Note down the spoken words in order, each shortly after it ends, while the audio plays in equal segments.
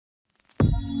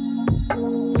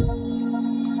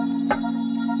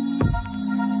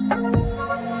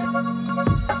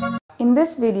In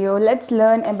this video, let's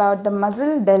learn about the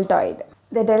muscle deltoid.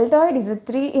 The deltoid is a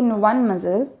 3-in-1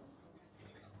 muscle.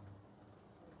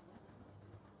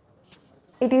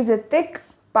 It is a thick,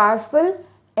 powerful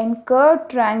and curved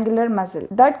triangular muscle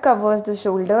that covers the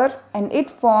shoulder and it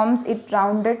forms its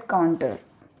rounded contour.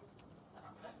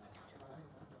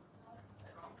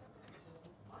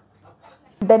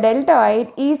 The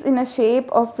deltoid is in a shape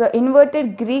of the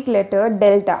inverted Greek letter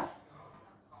delta.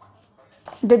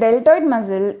 The deltoid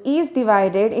muscle is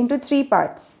divided into 3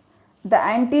 parts: the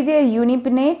anterior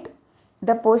unipinnate,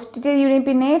 the posterior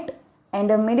unipinnate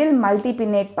and a middle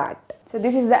multipinnate part. So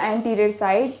this is the anterior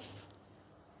side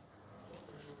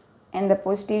and the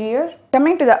posterior.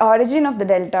 Coming to the origin of the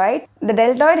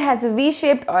deltoid has a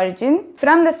V-shaped origin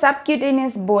from the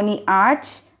subcutaneous bony arch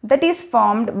that is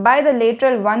formed by the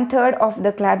lateral 1/3 of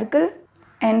the clavicle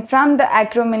and from the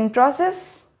acromial process,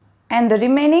 and the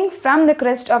remaining from the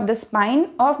crest of the spine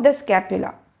of the scapula.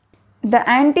 The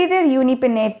anterior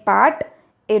unipinnate part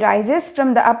arises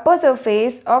from the upper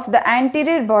surface of the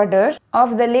anterior border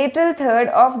of the lateral third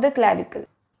of the clavicle.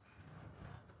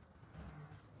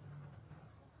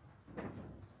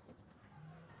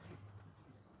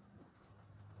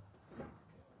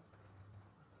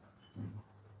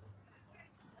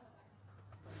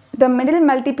 The middle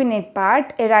multipinnate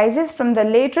part arises from the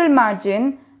lateral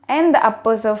margin and the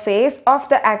upper surface of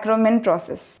the acromial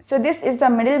process. So this is the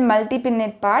middle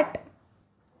multipinnate part.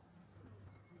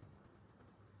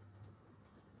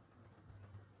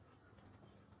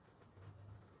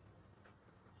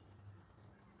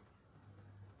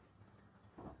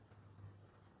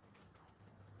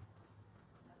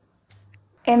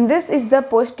 And this is the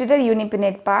posterior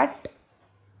unipinnate part.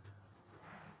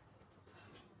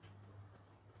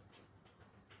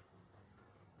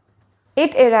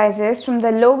 It arises from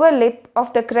the lower lip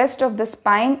of the crest of the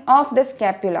spine of the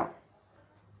scapula.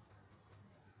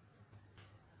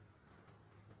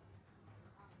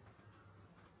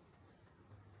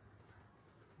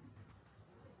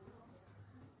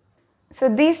 So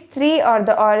these 3 are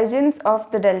the origins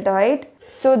of the deltoid.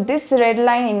 So this red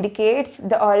line indicates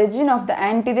the origin of the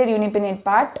anterior unipinnate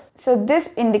part. So this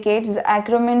indicates the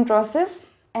acromial process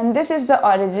and this is the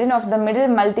origin of the middle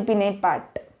multipinnate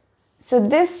part. So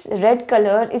this red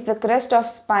color is the crest of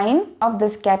spine of the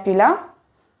scapula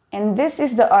and this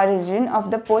is the origin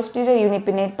of the posterior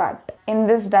unipinnate part. In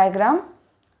this diagram,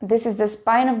 this is the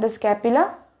spine of the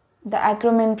scapula, the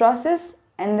acromial process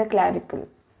and the clavicle.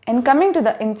 And coming to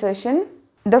the insertion,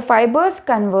 the fibers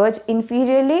converge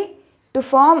inferiorly to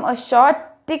form a short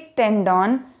thick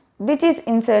tendon which is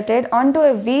inserted onto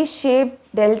a V-shaped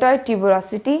deltoid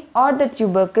tuberosity or the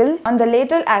tubercle on the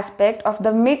lateral aspect of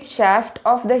the mid shaft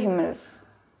of the humerus.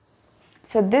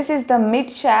 So this is the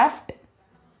mid shaft.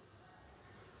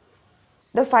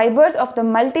 The fibers of the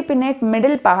multipinnate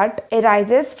middle part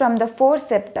arises from the 4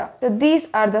 septa. So these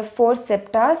are the 4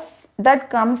 septa that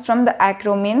comes from the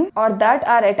acromion or that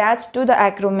are attached to the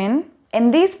acromion,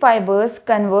 and these fibers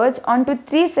converge onto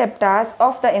 3 septa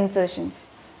of the insertions.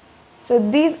 So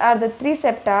these are the 3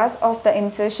 septa of the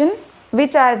insertion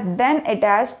which are then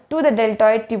attached to the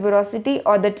deltoid tuberosity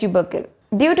or the tubercle.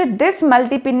 Due to this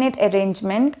multipinnate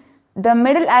arrangement, the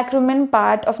middle acromion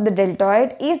part of the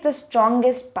deltoid is the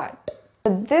strongest part.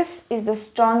 So this is the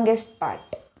strongest part.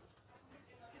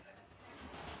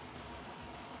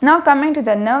 Now coming to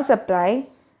the nerve supply,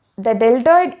 the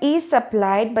deltoid is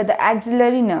supplied by the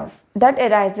axillary nerve that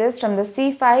arises from the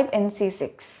C5 and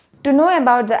C6. To know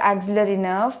about the axillary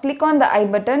nerve, click on the I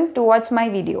button to watch my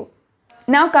video.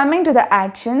 Now coming to the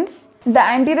actions, the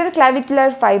anterior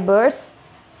clavicular fibers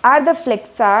are the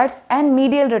flexors and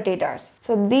medial rotators.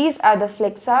 So these are the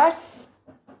flexors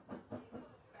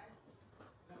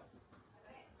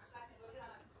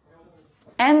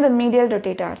and the medial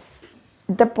rotators.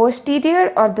 The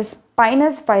posterior or the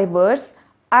spinous fibers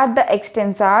are the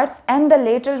extensors and the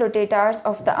lateral rotators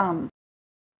of the arm.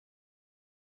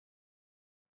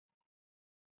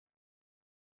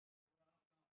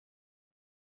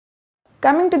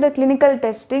 Coming to the clinical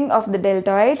testing of the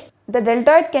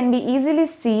deltoid can be easily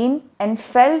seen and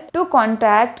felt to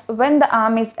contact when the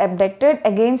arm is abducted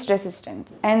against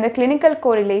resistance. And the clinical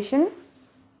correlation,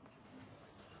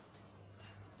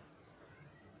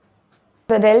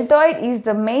 the deltoid is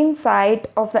the main site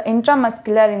of the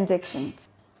intramuscular injections.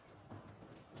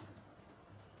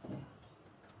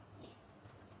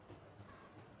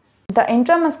 The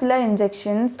intramuscular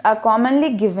injections are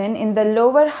commonly given in the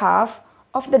lower half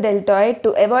of the deltoid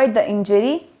to avoid the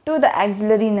injury to the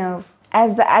axillary nerve,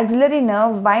 as the axillary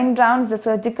nerve winds round the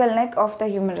surgical neck of the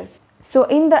humerus. So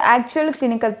in the actual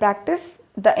clinical practice,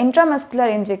 the intramuscular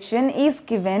injection is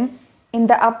given in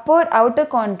the upper outer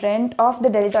quadrant of the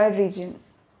deltoid region.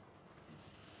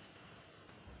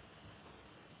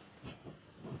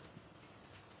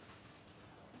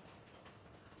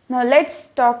 Now let's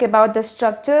talk about the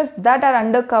structures that are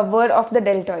under cover of the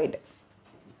deltoid.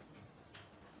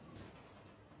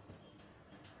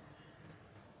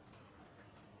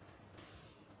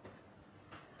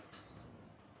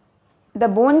 The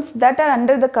bones that are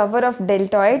under the cover of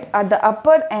deltoid are the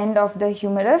upper end of the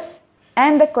humerus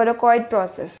and the coracoid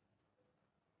process.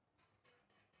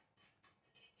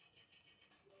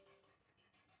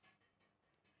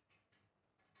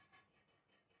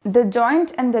 The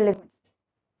joints and the ligaments.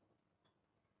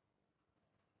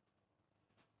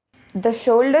 The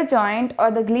shoulder joint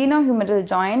or the glenohumeral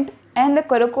joint and the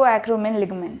coracoacromial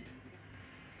ligament.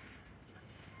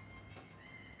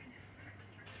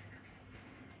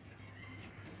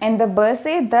 And the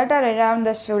bursae that are around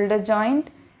the shoulder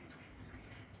joint.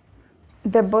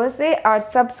 The bursae are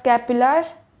subscapular,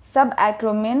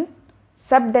 subacromial,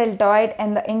 subdeltoid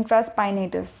and the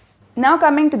infraspinatus. Now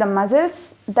coming to the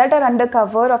muscles that are under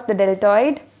cover of the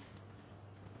deltoid.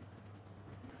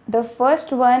 The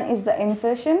first one is the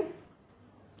insertion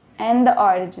and the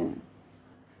origin.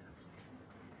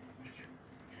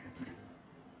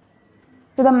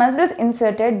 So the muscles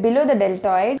inserted below the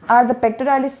deltoid are the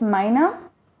pectoralis minor,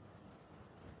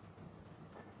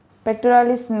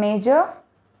 pectoralis major,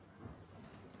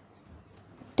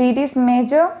 teres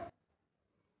major,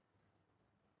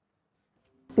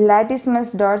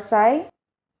 latissimus dorsi,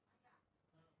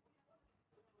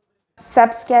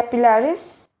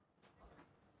 subscapularis,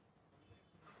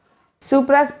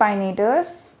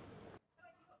 supraspinatus,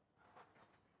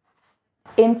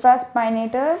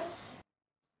 infraspinatus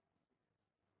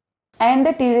and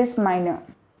the teres minor.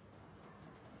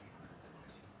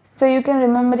 So you can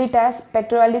remember it as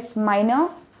pectoralis minor,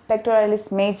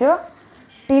 pectoralis major,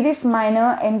 teres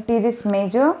minor and teres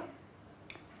major,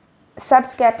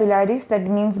 subscapularis, that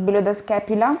means below the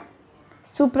scapula,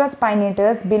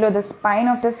 supraspinatus, below the spine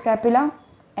of the scapula,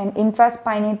 and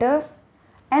infraspinatus,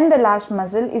 and the last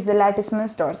muscle is the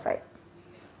latissimus dorsi.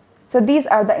 So these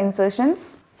are the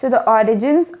insertions. So the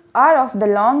origins are of the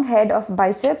long head of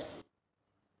biceps,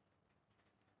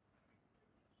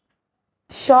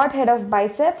 short head of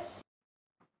biceps,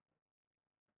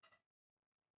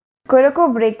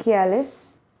 coracobrachialis,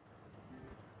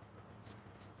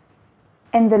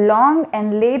 and the long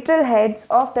and lateral heads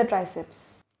of the triceps.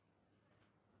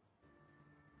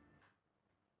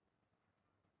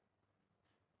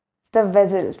 The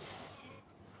vessels.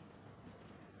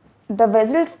 The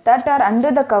vessels that are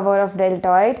under the cover of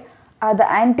deltoid are the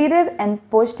anterior and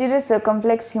posterior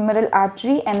circumflex humeral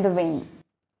artery and the vein.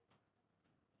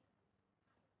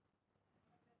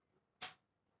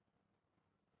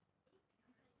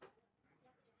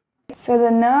 So the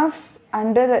nerves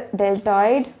under the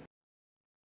deltoid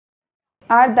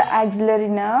are the axillary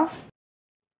nerve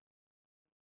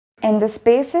and the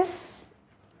spaces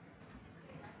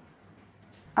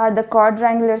are the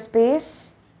quadrangular space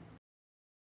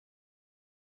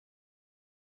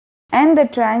and the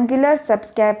triangular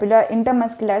subscapular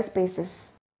intermuscular spaces.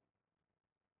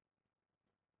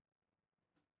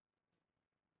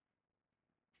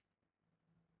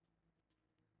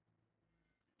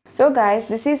 So guys,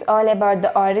 this is all about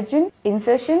the origin,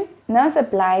 insertion, nerve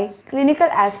supply, clinical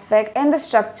aspect and the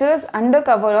structures under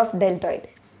cover of deltoid.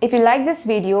 If you like this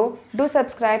video, do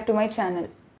subscribe to my channel.